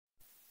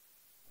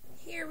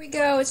we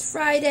go, it's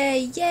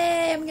Friday.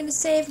 Yay, I'm gonna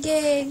save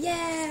game.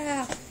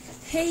 Yeah.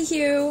 Hey,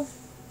 Hugh.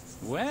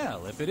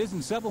 Well, if it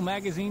isn't Supple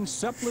Magazine's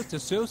supplest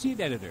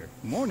associate editor.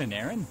 Morning,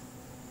 Aaron.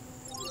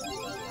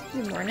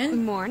 Good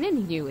morning.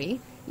 Morning,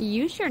 Huey.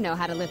 You sure know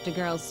how to lift a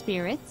girl's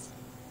spirits.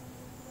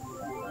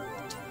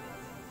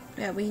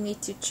 Yeah, we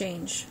need to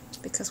change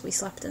because we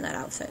slept in that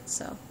outfit,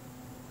 so.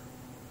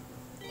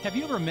 Have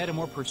you ever met a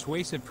more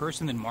persuasive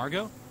person than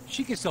Margot?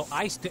 She could sell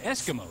ice to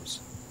Eskimos.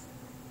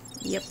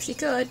 Yep, she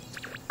could.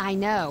 I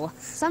know.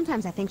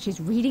 Sometimes I think she's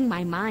reading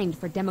my mind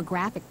for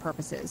demographic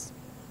purposes.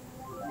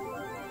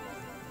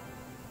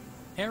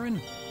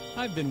 Aaron,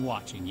 I've been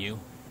watching you,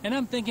 and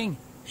I'm thinking,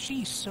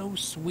 she's so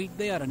sweet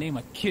they ought to name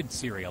a kid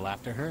cereal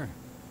after her.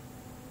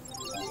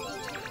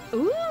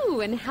 Ooh,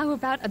 and how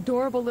about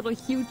adorable little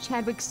Hugh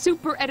Chadwick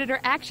super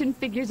editor action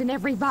figures in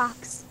every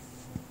box?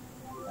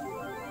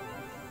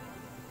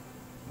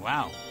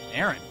 Wow,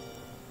 Aaron.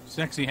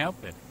 Sexy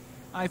outfit.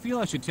 I feel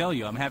I should tell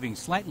you I'm having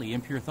slightly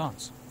impure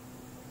thoughts.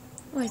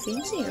 Why,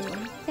 thank you.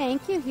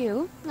 Thank you,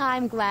 Hugh.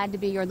 I'm glad to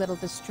be your little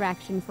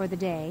distraction for the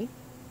day.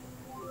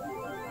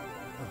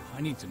 Oh,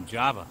 I need some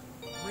Java.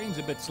 Brain's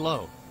a bit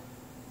slow.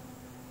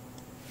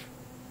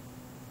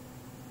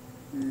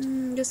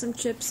 Get some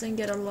chips and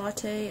get a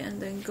latte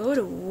and then go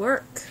to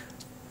work.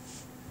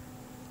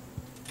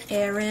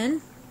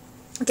 Aaron.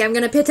 Okay, I'm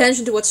gonna pay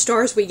attention to what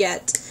stars we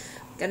get.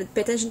 Gotta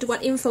pay attention to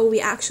what info we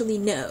actually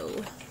know.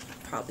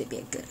 Probably be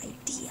a good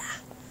idea.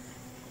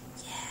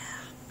 Yeah.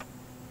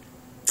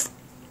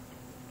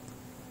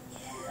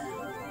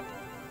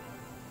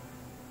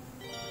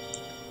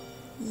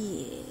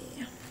 Yeah.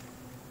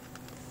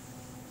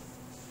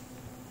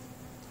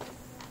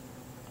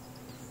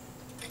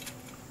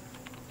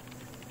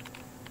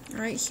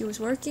 Alright, he was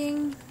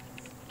working.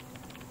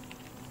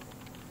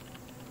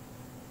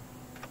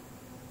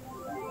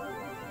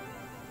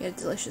 Get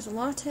a delicious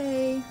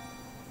latte.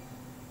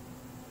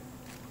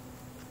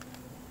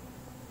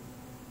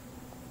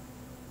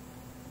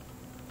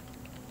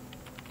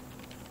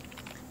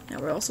 Now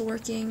we're also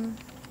working.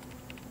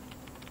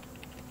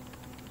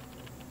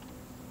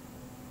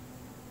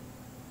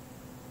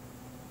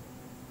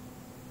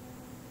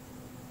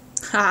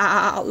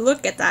 Ha!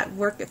 Look at that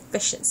work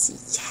efficiency.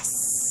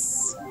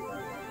 Yes!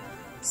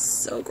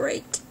 So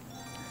great.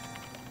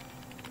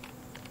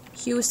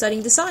 Hugh is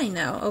studying design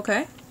now.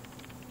 Okay.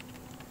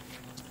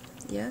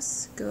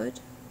 Yes, good.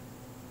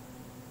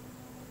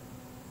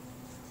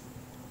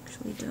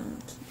 Actually,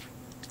 don't.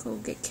 Go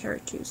get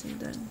carrot juice and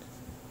then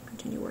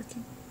continue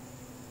working.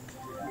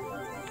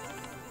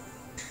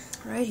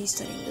 Alright, he's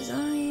studying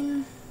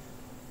design.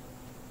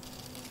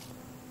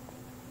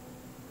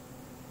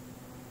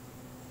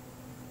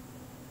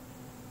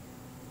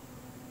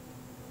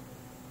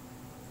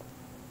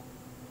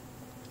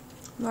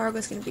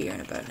 Margot's gonna be here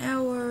in about an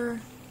hour.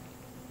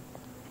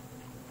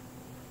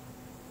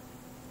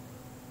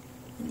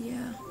 And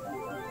yeah.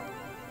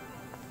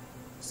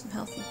 Some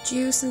healthy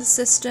juice in the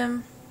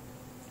system.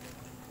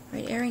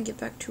 Right, Aaron, get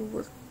back to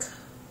work.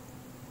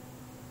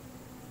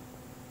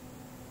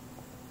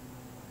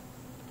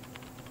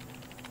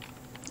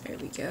 There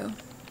we go.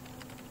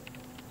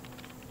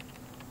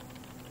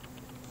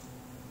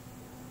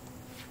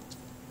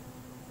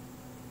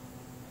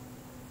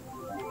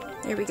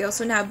 There we go.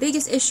 So now,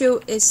 biggest issue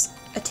is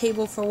a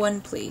table for one,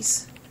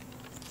 please.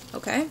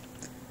 Okay,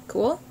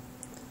 cool.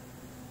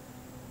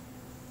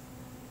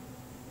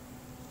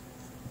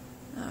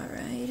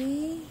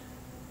 Alrighty.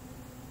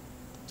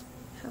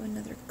 Have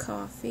another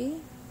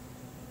coffee.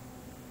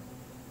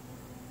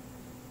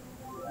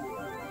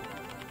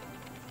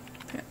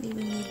 Apparently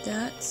we need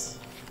that.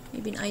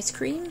 Maybe an ice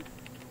cream.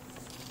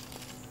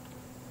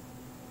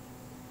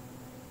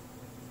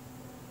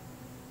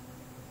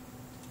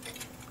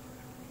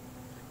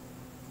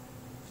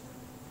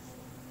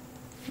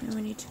 Now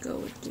we need to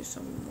go do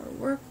some more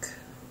work.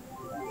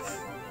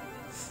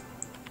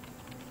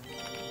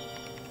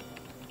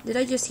 Did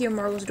I just hear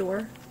Margot's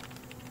door?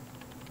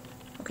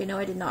 Okay, no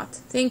I did not.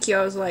 Thank you,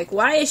 I was like,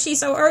 why is she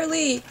so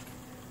early?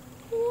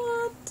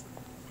 What?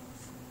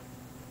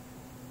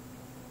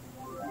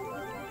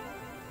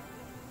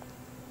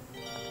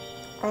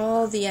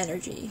 All the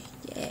energy,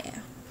 yeah.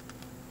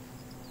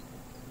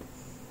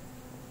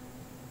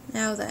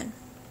 Now then.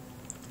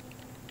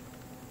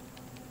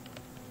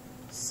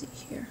 Let's see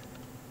here.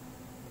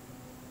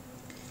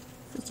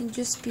 If we can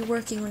just be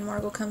working when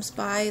Margot comes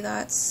by,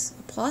 that's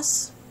a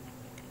plus.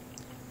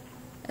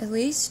 At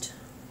least.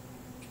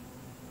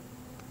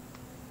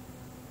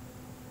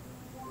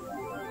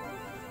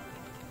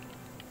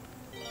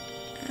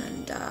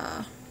 And,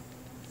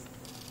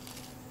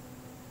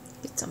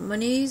 get some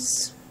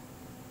monies.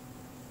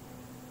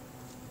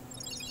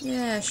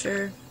 Yeah,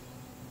 sure.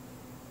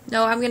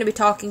 No, I'm gonna be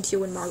talking to you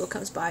when Margot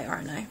comes by,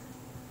 aren't I?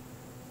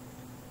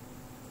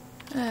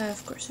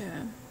 Of course I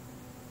am.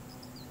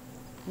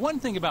 One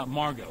thing about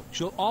Margot,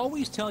 she'll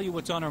always tell you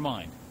what's on her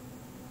mind.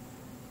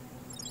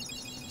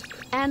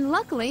 And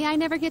luckily, I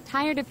never get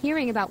tired of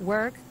hearing about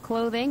work,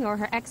 clothing, or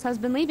her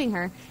ex-husband leaving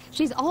her.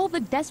 She's all the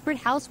desperate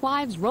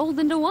housewives rolled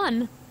into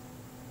one.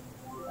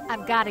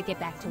 I've got to get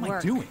back to What am I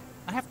work. doing?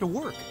 I have to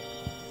work.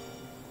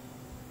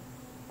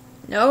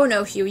 No,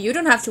 no, Hugh, you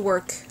don't have to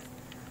work.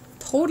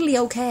 Totally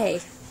okay.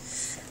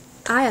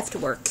 I have to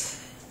work.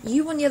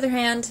 You, on the other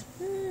hand,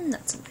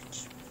 not so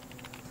much.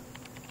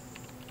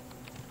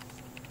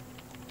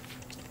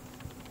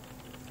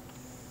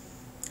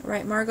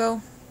 Right,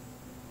 Margot.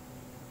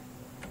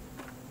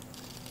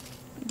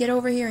 Get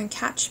over here and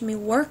catch me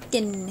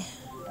working.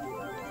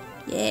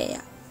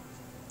 Yeah.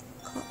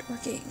 Caught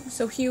working.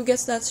 So Hugh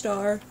gets that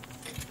star.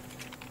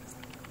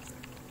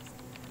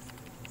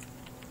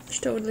 It's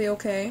totally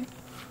okay.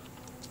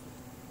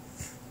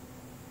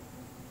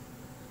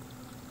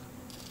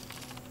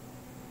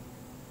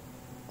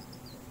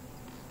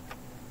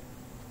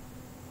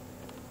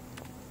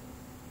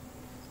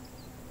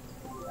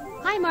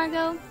 Hi,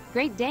 Margot.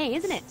 Great day,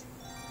 isn't it?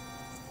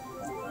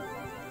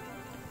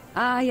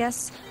 Ah,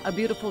 yes. A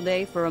beautiful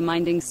day for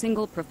reminding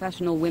single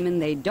professional women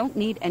they don't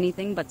need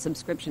anything but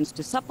subscriptions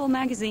to Supple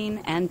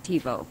magazine and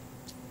TiVo.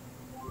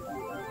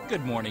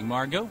 Good morning,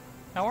 Margot.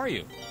 How are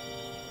you?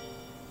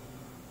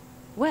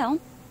 Well,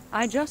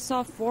 I just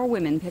saw 4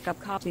 women pick up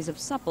copies of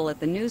Supple at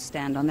the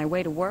newsstand on their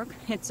way to work.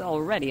 It's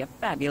already a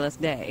fabulous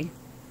day.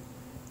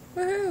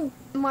 Woohoo!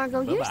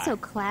 Margot, you're Bye-bye. so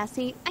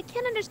classy. I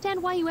can't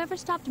understand why you ever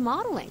stopped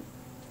modeling.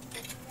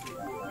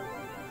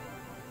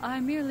 I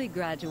merely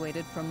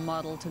graduated from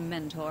model to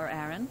mentor,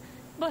 Aaron.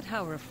 But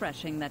how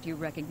refreshing that you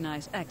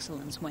recognize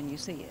excellence when you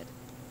see it.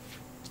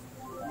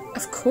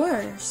 Of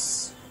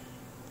course.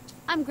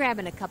 I'm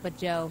grabbing a cup of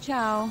joe.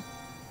 Ciao.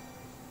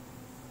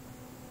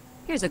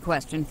 Here's a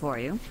question for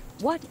you.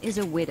 What is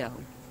a widow?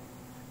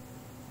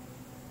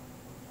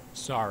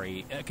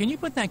 Sorry. Can you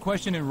put that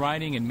question in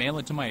writing and mail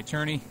it to my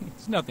attorney?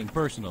 It's nothing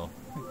personal.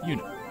 You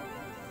know.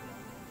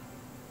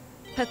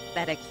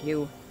 Pathetic,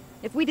 Hugh.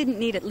 If we didn't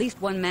need at least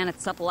one man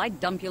at Supple, I'd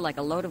dump you like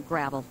a load of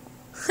gravel.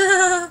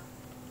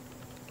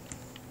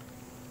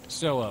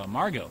 So,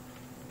 Margot,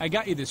 I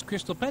got you this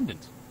crystal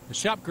pendant. The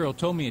shop girl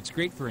told me it's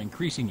great for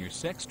increasing your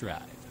sex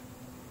drive.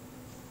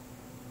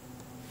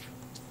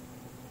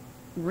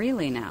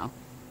 Really now?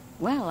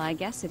 Well, I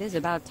guess it is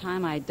about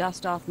time I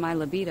dust off my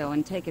libido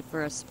and take it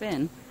for a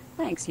spin.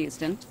 Thanks,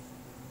 Houston.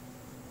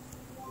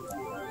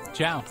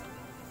 Ciao.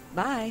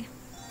 Bye.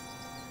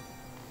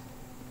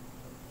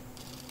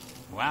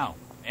 Wow,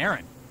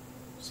 Aaron.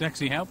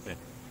 Sexy outfit.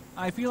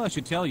 I feel I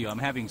should tell you I'm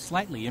having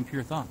slightly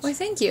impure thoughts. Why,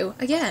 thank you.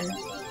 Again.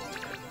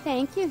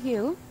 Thank you,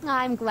 Hugh.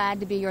 I'm glad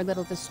to be your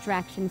little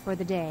distraction for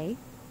the day.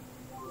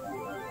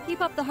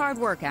 Keep up the hard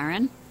work,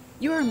 Aaron.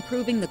 You're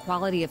improving the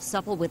quality of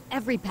Supple with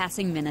every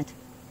passing minute.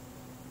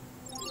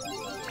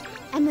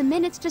 And the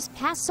minutes just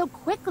pass so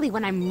quickly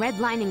when I'm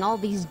redlining all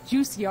these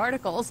juicy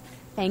articles.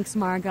 Thanks,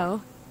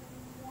 Margot.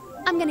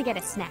 I'm gonna get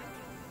a snack.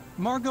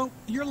 Margot,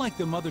 you're like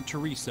the Mother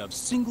Teresa of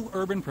single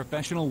urban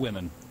professional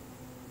women.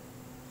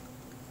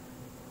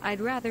 I'd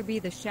rather be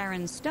the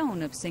Sharon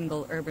Stone of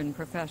single urban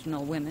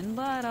professional women,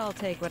 but I'll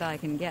take what I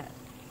can get.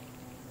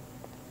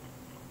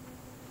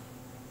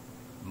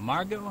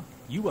 Margot,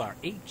 you are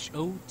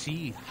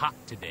H.O.T. hot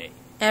today.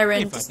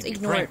 Aaron, If I just can be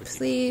ignore frank it, with you.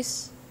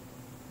 please.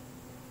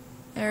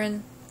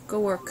 Aaron, go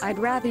work. I'd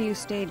rather you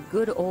stayed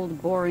good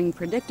old boring,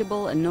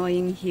 predictable,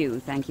 annoying Hugh,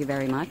 thank you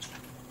very much.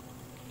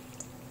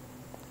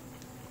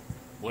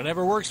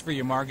 Whatever works for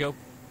you, Margot.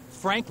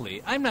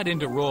 Frankly, I'm not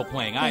into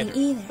role-playing either,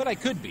 either. but I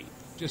could be.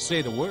 Just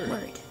say the word.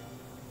 Word.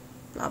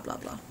 Blah, blah,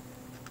 blah.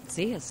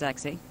 See ya,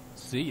 sexy.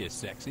 See you,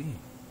 sexy.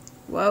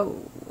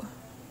 Whoa.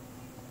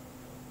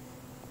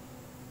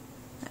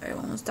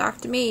 Everyone wants to talk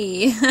to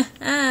me.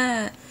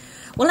 Well,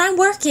 I'm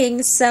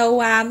working, so,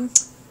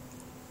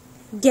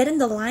 get in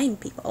the line,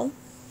 people.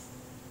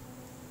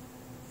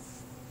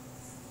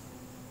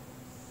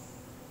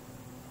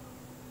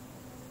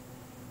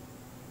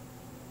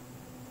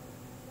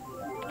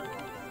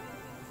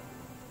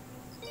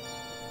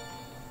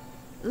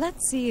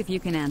 Let's see if you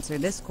can answer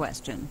this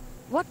question.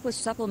 What was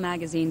Supple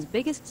magazine's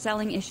biggest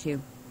selling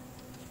issue?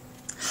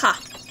 Ha!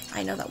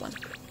 I know that one.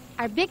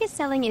 Our biggest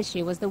selling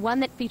issue was the one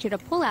that featured a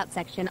pull-out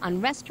section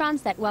on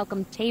restaurants that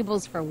welcome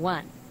tables for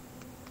one.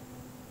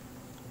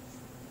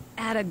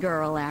 Atta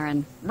girl,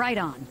 Aaron. Right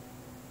on.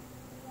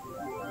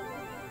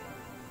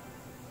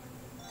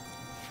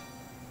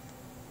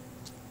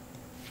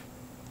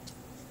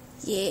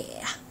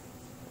 Yeah.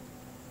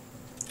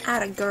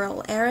 Atta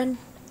girl, Aaron.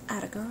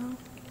 Atta girl.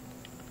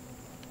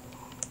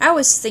 I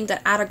always think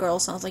that atta girl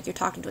sounds like you're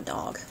talking to a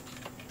dog.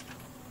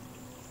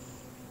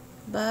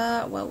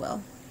 But, well,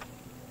 well.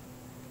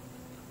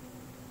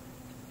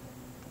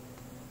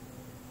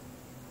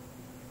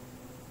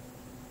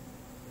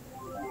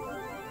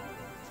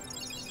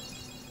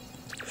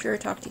 Sure,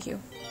 talk to you.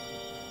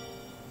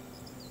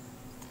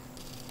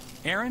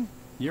 Aaron,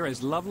 you're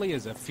as lovely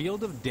as a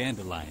field of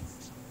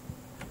dandelions.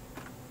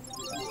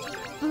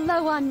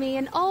 Blow on me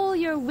and all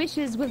your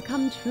wishes will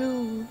come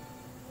true.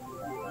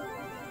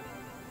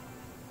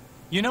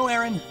 You know,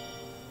 Aaron,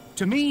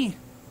 to me,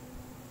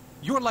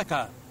 you're like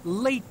a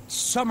late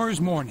summer's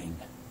morning.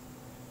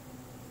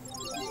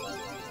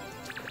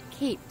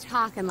 Keep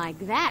talking like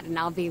that and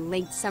I'll be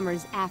late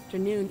summer's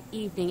afternoon,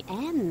 evening,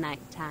 and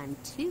nighttime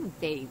too,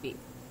 baby.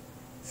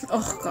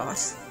 Oh god.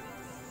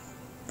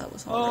 That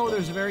was Oh, horrible.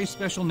 there's a very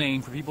special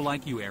name for people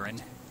like you,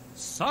 Aaron.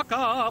 Suck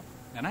up!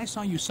 And I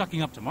saw you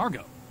sucking up to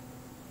Margot.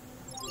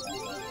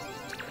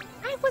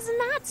 I was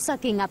not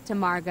sucking up to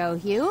Margot,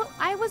 Hugh.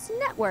 I was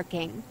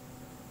networking.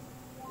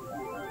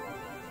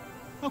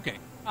 Okay,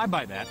 I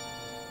buy that.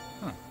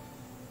 Huh.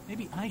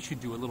 Maybe I should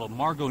do a little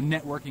Margot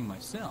networking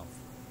myself.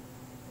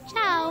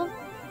 Ciao.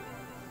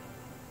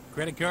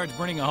 Credit card's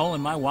burning a hole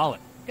in my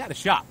wallet. Gotta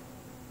shop.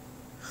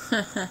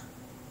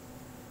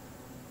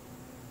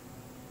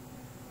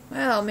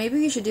 Well, maybe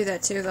we should do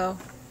that too, though.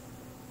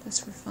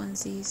 Just for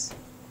funsies.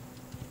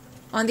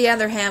 On the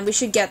other hand, we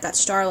should get that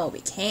star while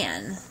we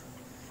can.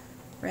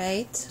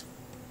 Right?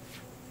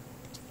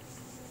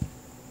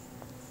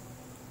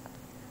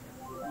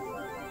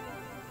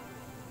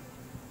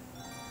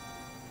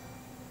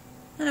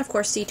 And of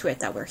course, see to it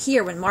that we're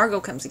here when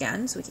Margot comes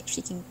again, so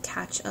she can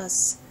catch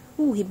us.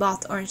 Ooh, he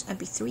bought the orange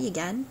MP3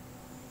 again.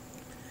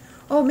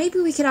 Oh, maybe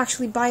we could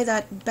actually buy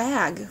that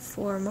bag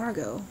for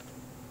Margot.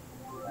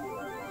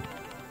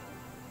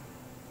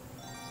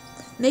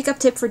 Makeup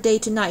tip for day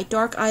to night.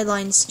 Dark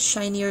eyelines,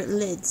 shinier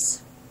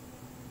lids.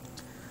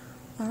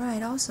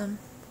 Alright, awesome.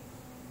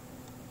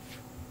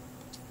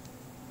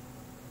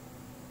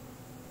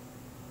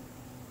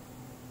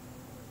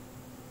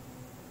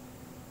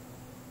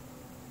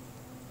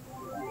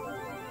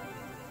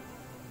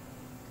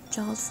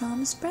 Jolt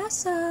from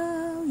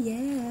Espresso,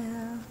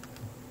 yeah.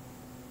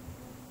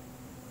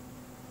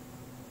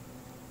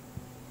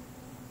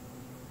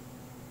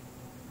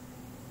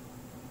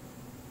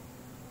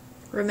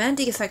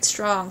 Romantic effect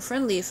strong,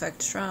 friendly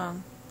effect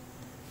strong.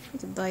 We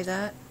could buy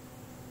that.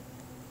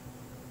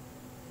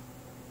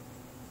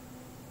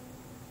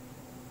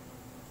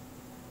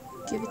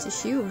 Give it to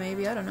Hugh,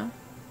 maybe, I don't know.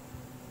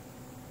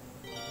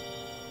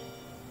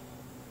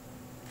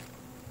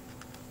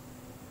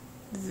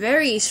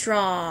 Very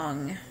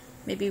strong.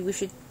 Maybe we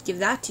should give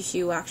that to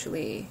Hugh,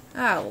 actually.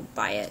 I'll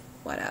buy it.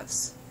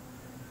 Whatevs.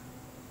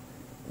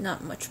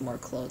 Not much more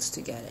clothes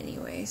to get,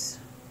 anyways.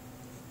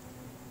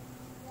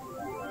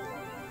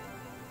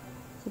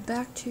 Go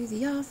back to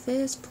the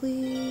office,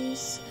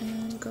 please,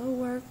 and go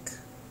work.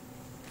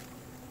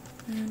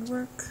 And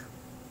work.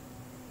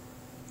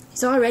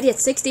 He's already at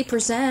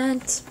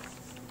 60%.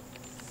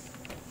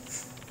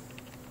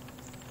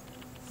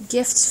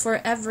 Gifts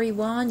for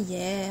everyone,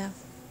 yeah.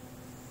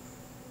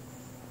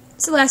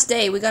 It's the last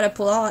day. We gotta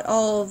pull out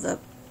all of the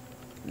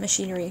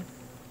machinery.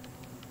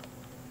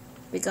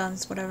 Big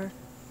guns, whatever.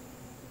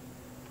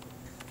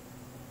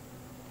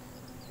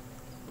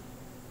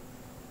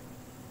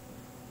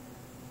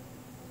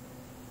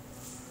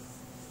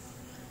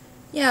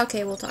 Yeah,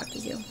 okay, we'll talk to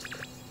you.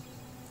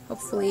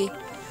 Hopefully,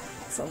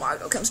 before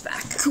Margot comes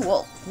back.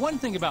 Cool. One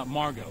thing about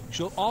Margot,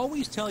 she'll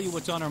always tell you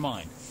what's on her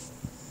mind.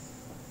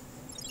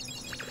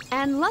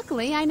 And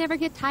luckily, I never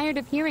get tired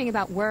of hearing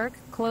about work,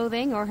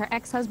 clothing, or her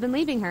ex-husband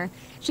leaving her.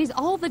 She's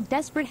all the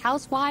desperate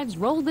housewives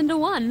rolled into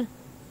one.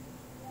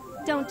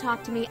 Don't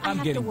talk to me. I I'm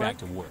have to getting work. back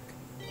to work.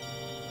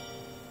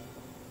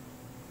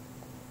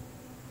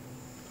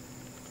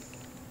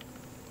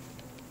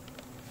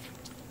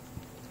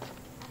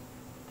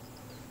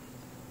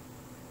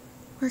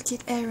 Work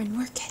it, Aaron,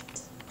 work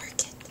it. Work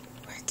it,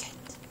 work it.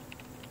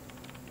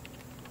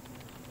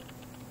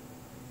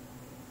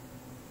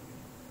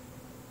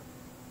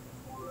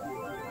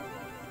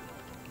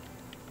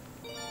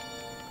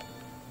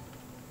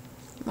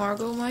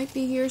 Margot might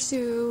be here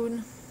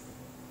soon.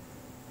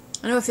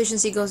 I know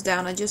efficiency goes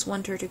down, I just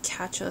want her to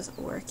catch us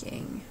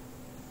working.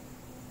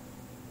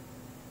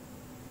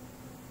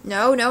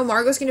 No,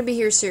 Margot's gonna be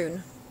here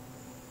soon.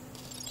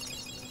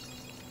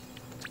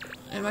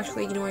 I'm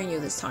actually ignoring you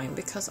this time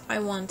because I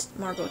want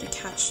Margot to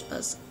catch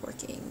us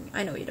working.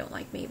 I know you don't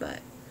like me, but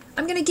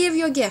I'm gonna give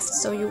you a gift,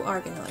 so you are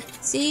gonna like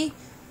it. See?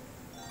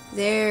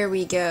 There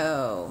we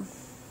go.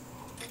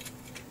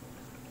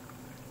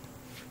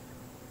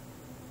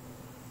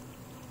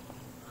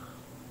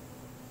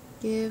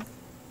 Give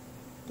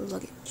the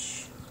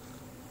luggage.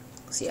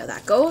 See how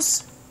that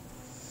goes?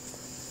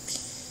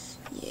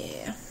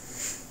 Yeah.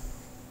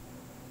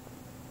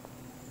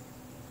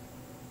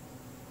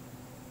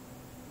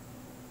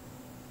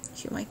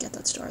 She might get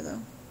that star, though.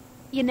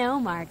 You know,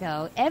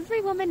 Margot,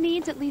 every woman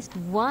needs at least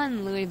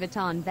one Louis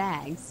Vuitton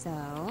bag, so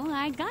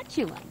I got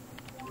you one.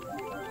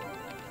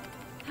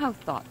 How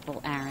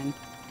thoughtful, Aaron.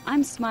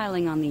 I'm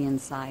smiling on the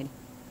inside.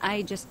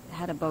 I just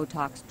had a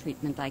Botox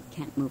treatment. I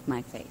can't move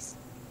my face.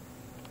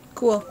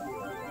 Cool.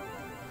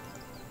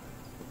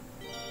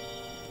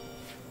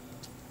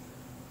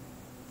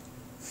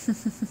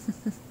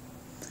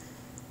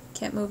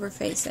 Can't move her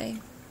face, eh?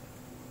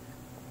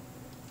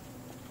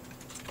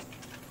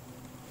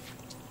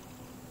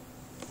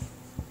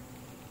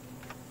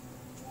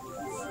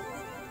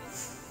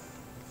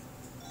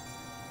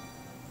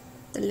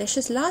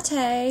 Delicious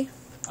latte.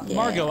 Yeah.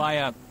 Margot,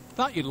 I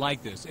thought you'd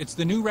like this. It's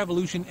the new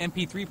Revolution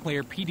MP3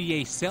 player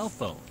PDA cell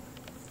phone.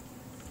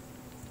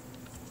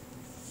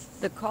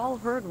 The call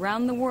heard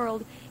round the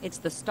world. It's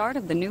the start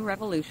of the new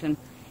revolution.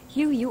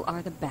 Hugh, you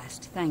are the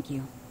best. Thank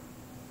you.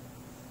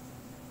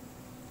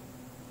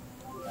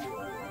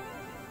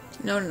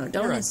 No,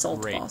 don't You're insult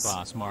a great boss.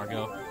 boss,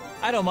 Margot.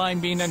 I don't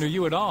mind being under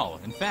you at all.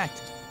 In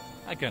fact,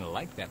 I kind of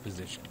like that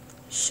position.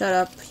 Shut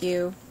up,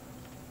 Hugh.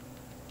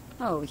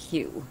 Oh,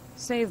 Hugh.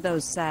 Save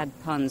those sad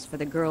puns for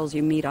the girls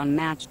you meet on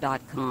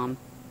Match.com.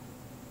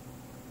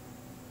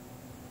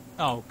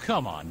 Oh,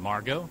 come on,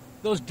 Margot.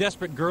 Those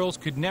desperate girls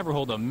could never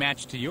hold a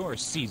match to your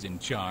seasoned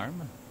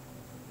charm.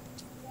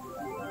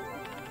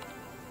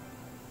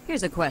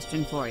 Here's a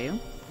question for you.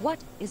 What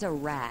is a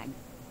rag?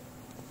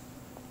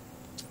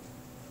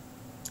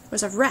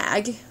 What's a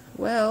rag?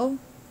 Well,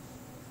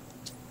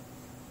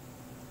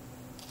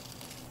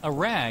 A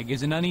rag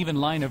is an uneven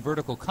line of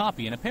vertical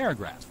copy in a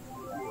paragraph.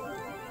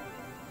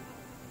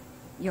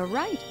 You're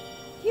right.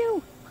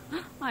 Hugh,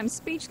 I'm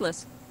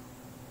speechless.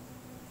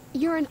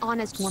 You're an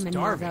honest woman,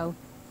 Starving. Margot.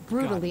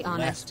 Brutally God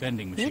bless honest.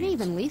 vending Maybe machines.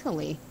 even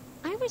lethally.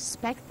 I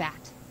respect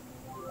that.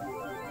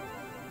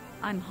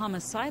 I'm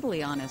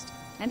homicidally honest,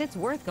 and it's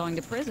worth going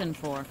to prison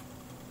for.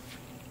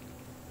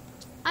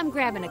 I'm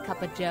grabbing a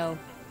cup of joe.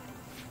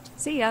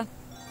 See ya.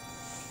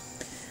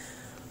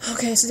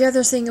 okay, so the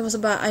other thing was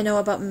about, I know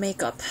about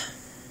makeup.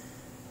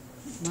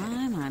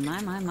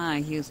 My,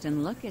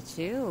 Houston, look at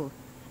you.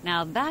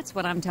 Now that's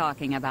what I'm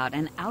talking about.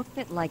 An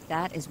outfit like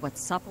that is what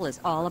Supple is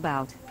all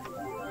about.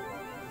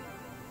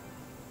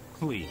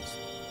 Please.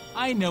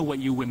 I know what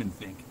you women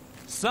think.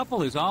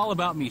 Supple is all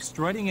about me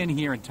strutting in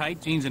here in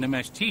tight jeans and a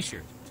mesh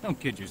t-shirt. Don't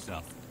kid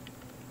yourself.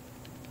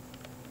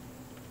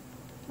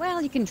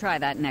 Well, you can try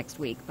that next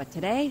week, but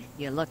today,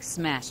 you look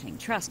smashing,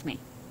 trust me.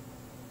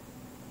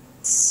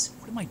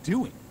 What am I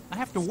doing? I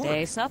have to work.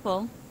 Stay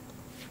supple.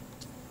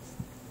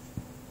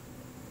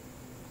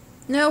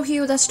 No,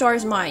 Hugh, that star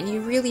is mine.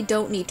 You really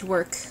don't need to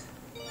work.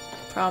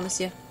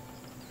 Promise you.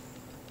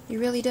 You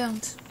really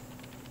don't.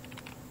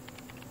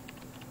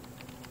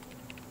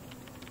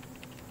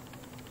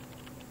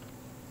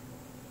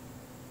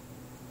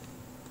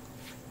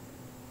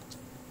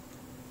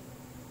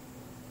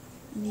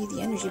 I need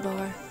the energy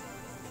bar.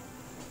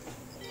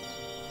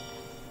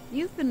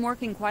 You've been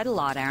working quite a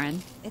lot,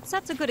 Aaron. It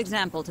sets a good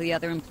example to the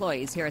other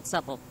employees here at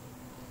Supple.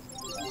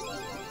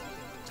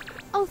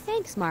 Oh,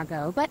 thanks,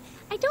 Margot, but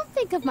I don't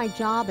think of my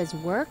job as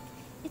work.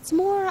 It's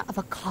more of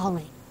a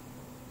calling.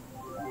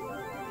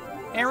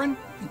 Aaron,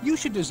 you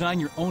should design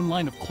your own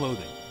line of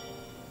clothing.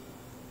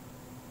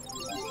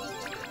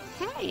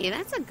 Hey,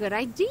 that's a good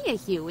idea,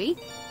 Huey.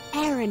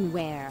 Aaron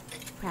wear.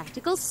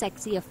 Practical,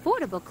 sexy,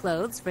 affordable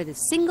clothes for the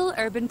single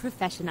urban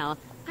professional.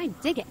 I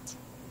dig it.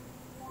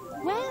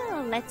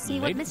 Well, let's see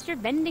what Maybe. Mr.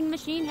 Vending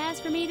Machine has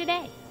for me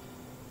today.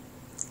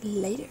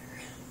 Later.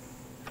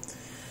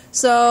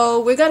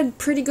 So, we got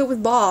pretty good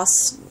with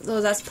boss, though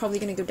that's probably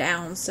going to go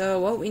down. So,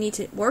 what we need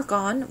to work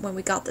on when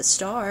we got the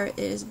star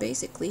is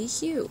basically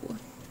Hugh.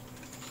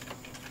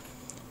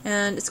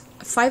 And it's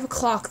 5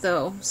 o'clock,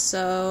 though,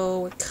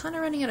 so we're kind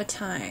of running out of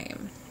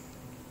time.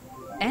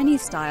 Any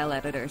style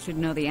editor should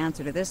know the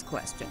answer to this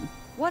question.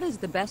 What is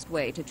the best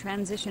way to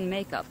transition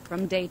makeup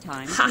from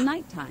daytime Ha! to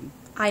nighttime?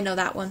 I know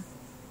that one.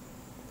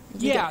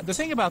 You Yeah, don't. the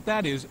thing about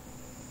that is,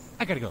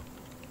 I gotta go.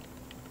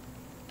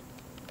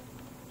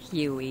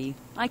 Huey,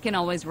 I can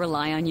always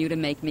rely on you to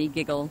make me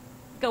giggle.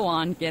 Go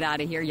on, get out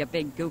of here, you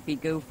big goofy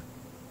goof.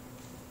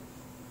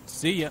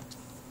 See ya.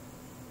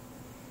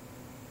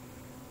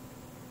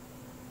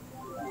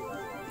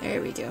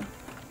 There we go.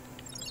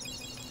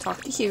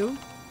 Talk to Hugh.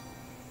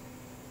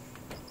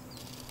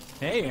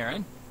 Hey,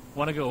 Aaron.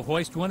 Wanna go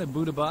hoist one at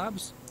Buddha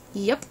Bob's?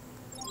 Yep.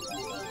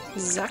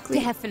 Exactly.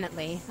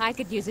 Definitely. I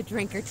could use a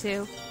drink or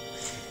two.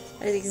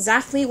 That is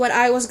exactly what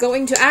I was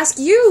going to ask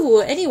you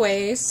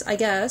anyways, I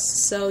guess.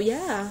 So,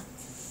 yeah.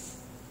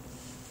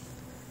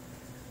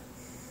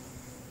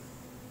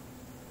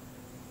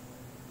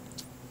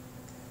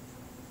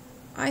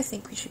 I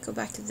think we should go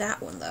back to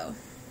that one, though.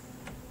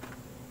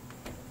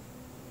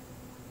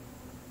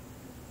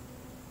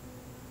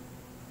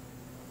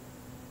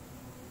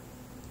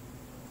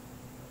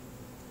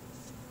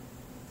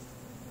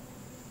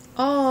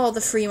 Oh,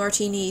 the free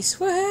martinis.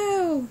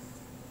 Woohoo!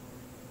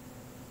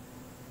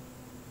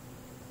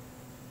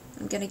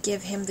 I'm gonna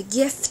give him the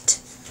gift.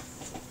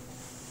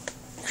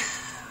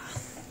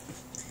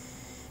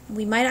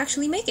 We might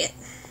actually make it.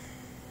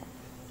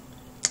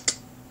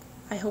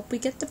 I hope we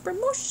get the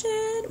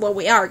promotion. Well,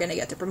 we are gonna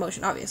get the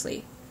promotion,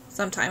 obviously.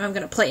 Sometime I'm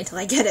gonna play until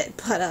I get it,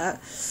 but,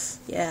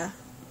 yeah.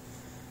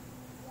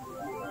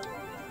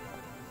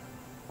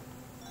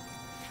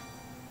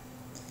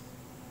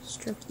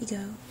 Stroke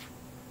ego.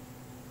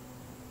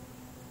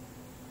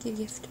 Give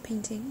gift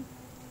painting.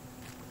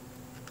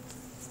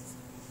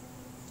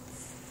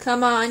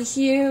 Come on,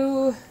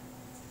 Hugh.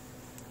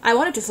 I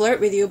wanted to flirt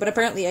with you, but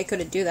apparently I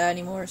couldn't do that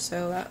anymore,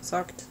 so that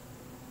sucked.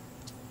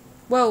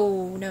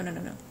 Whoa, no.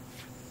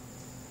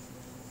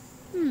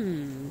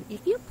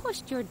 If you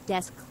pushed your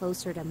desk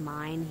closer to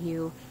mine,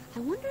 Hugh, I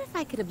wonder if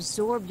I could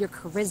absorb your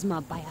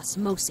charisma by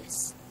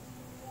osmosis.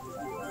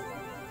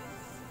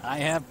 I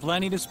have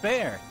plenty to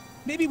spare.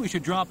 Maybe we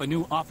should drop a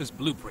new office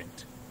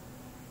blueprint.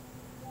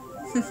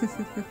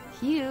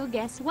 Hugh,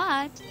 guess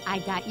what? I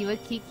got you a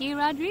Kiki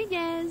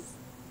Rodriguez.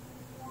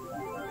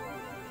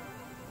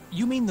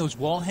 You mean those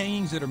wall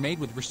hangings that are made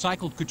with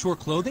recycled couture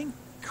clothing?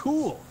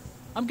 Cool.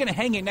 I'm gonna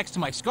hang it next to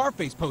my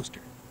Scarface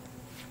poster.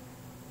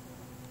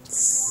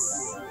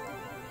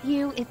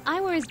 Hugh, if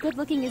I were as good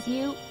looking as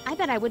you, I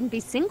bet I wouldn't be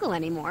single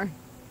anymore.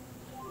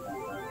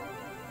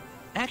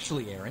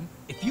 Actually, Aaron,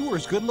 if you were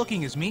as good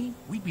looking as me,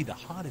 we'd be the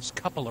hottest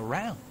couple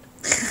around.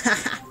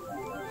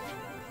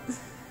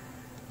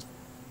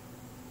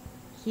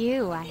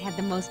 Hugh, I had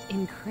the most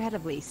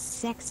incredibly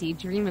sexy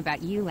dream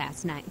about you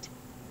last night.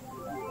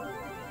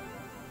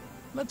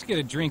 Let's get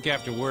a drink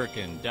after work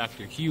and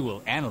Dr. Hugh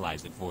will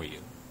analyze it for you.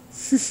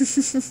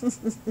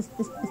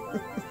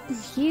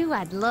 Hugh,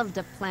 I'd love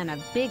to plan a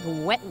big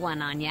wet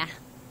one on ya.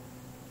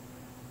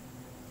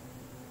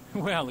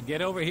 Well,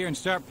 get over here and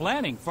start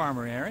planning,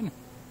 Farmer Aaron.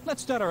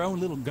 Let's start our own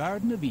little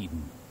Garden of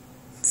Eden.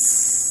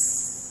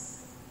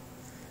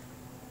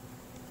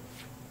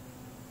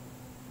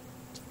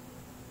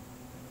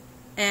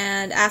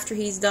 And after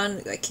he's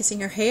done like,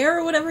 kissing her hair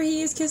or whatever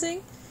he is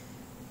kissing.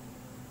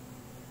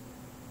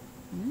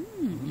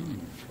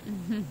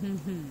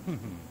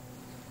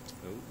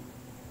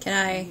 Can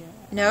I?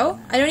 No?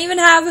 I don't even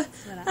have...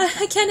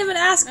 I can't even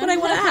ask what I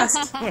want to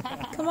ask.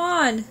 Come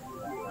on.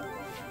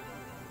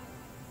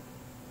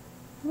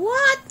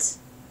 What?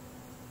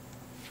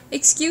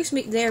 Excuse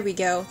me. There we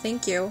go.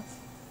 Thank you.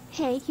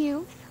 Hey,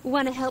 Hugh,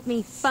 want to help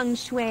me feng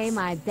shui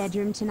my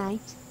bedroom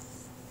tonight?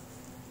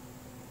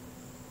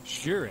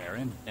 Sure,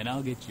 Aaron, and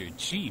I'll get your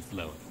chi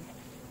flowing.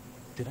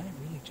 Did I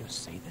really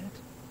just say that?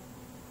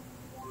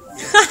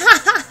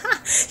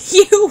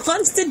 Hugh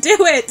wants to do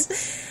it.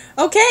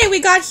 Okay, we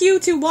got Hugh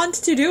to want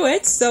to do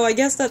it, so I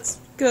guess that's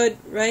good,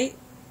 right?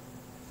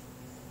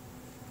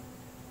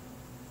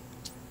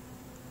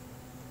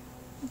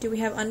 Do we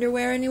have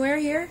underwear anywhere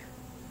here?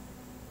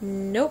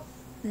 Nope.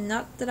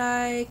 Not that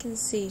I can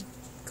see.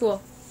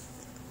 Cool.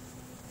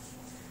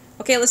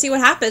 Okay, let's see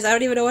what happens. I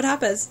don't even know what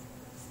happens.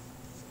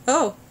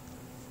 Oh.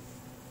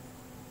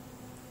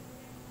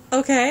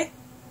 Okay.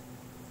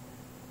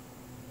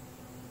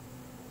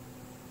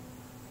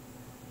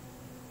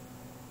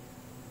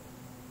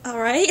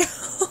 Alright.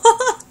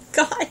 Oh,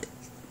 God.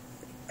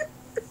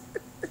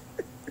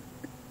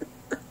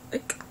 Oh my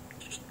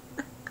gosh.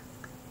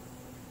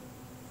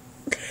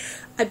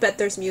 I bet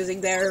there's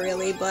music there,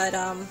 really, but,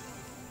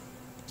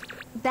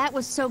 That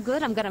was so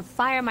good, I'm gonna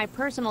fire my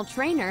personal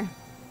trainer.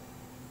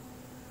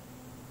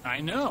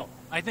 I know.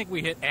 I think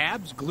we hit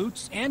abs,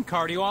 glutes, and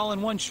cardio all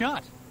in one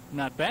shot.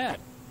 Not bad.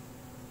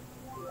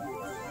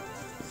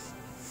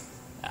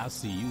 I'll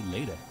see you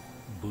later,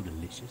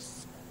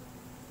 Boodalicious.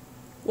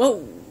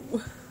 Whoa.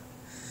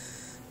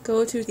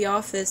 Go to the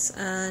office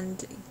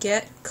and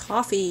get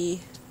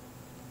coffee.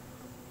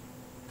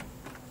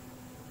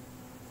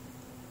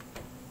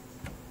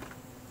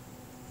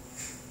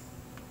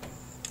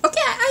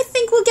 Okay, I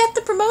think we'll get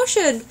the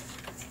promotion.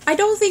 I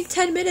don't think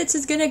 10 minutes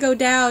is gonna go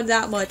down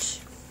that much.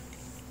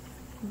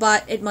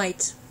 But it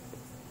might.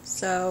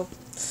 So,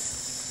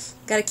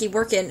 gotta keep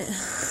working.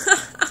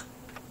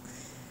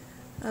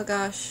 Oh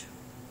gosh.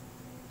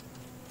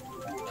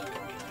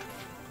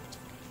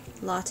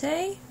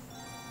 Latte?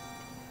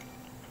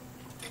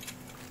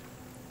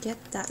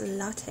 Get that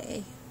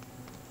latte.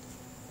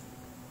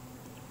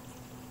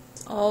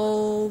 That's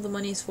all the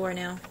money's for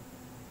now.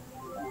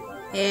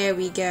 There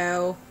we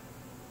go.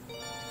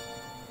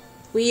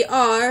 We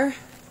are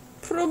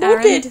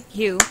promoted! Aaron,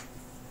 Hugh,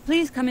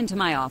 please come into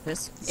my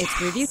office.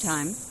 It's review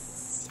time.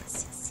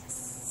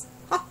 Yes.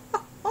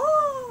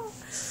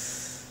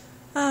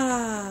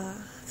 Ah,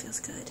 feels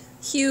good.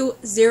 Hugh,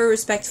 zero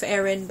respect for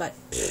Aaron, but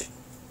pfft.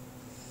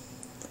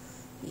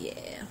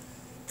 Yeah.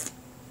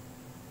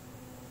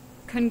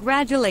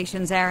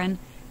 Congratulations, Aaron.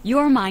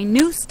 You're my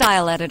new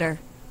style editor.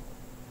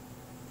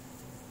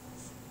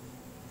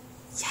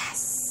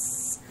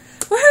 Yes!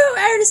 Woohoo!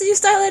 Aaron is the new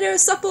style editor of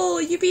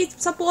Supple! You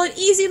beat Supple on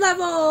easy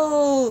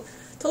level!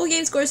 Total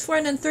game score is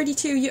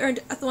 432. You earned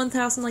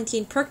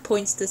 1,019 perk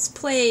points this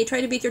play. Try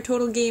to beat your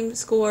total game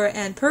score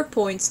and perk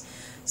points.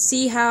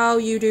 See how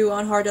you do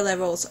on harder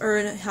levels.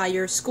 Earn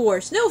higher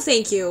scores. No,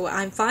 thank you.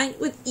 I'm fine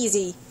with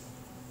easy.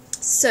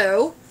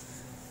 So,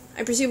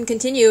 I presume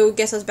continue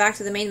gets us back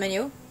to the main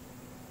menu.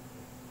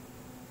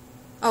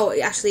 Oh,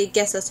 it actually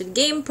gets us to the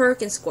game,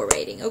 perk, and score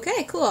rating.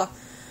 Okay, cool.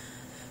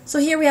 So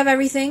here we have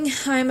everything.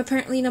 I'm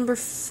apparently number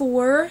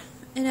 4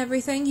 in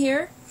everything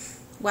here.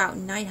 Wow,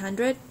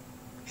 900.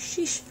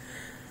 Sheesh.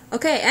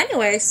 Okay,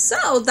 anyway,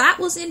 so that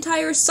was the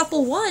entire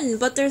Supple 1,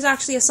 but there's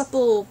actually a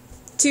Supple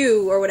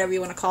 2, or whatever you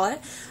want to call it.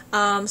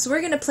 So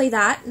we're going to play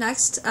that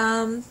next,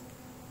 and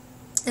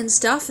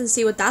stuff, and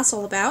see what that's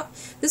all about.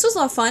 This was a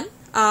lot of fun.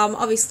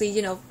 Obviously,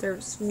 you know,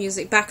 there's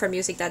music, background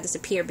music that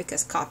disappeared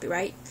because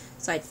copyright,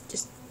 so I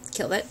just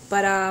killed it.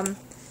 But,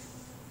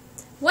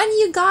 when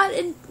I got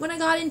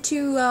into,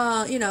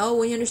 you know,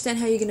 when you understand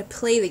how you're going to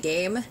play the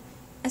game,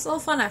 it's a lot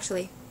of fun,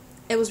 actually.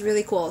 It was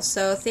really cool.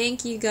 So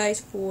thank you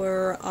guys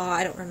for,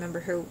 I don't remember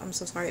who, I'm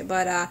so sorry,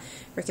 but,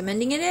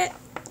 recommending it.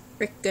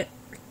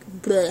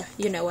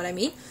 You know what I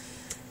mean.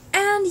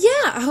 And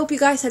yeah, I hope you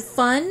guys had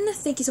fun.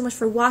 Thank you so much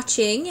for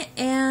watching.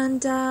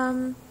 And,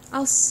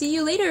 I'll see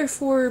you later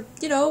for,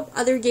 you know,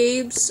 other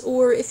games,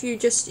 or if you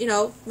just, you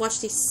know, watch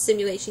the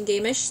simulation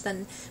game-ish,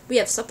 then we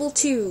have Supple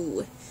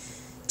 2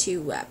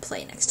 to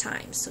play next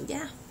time. So,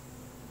 yeah.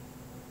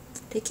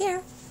 Take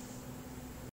care.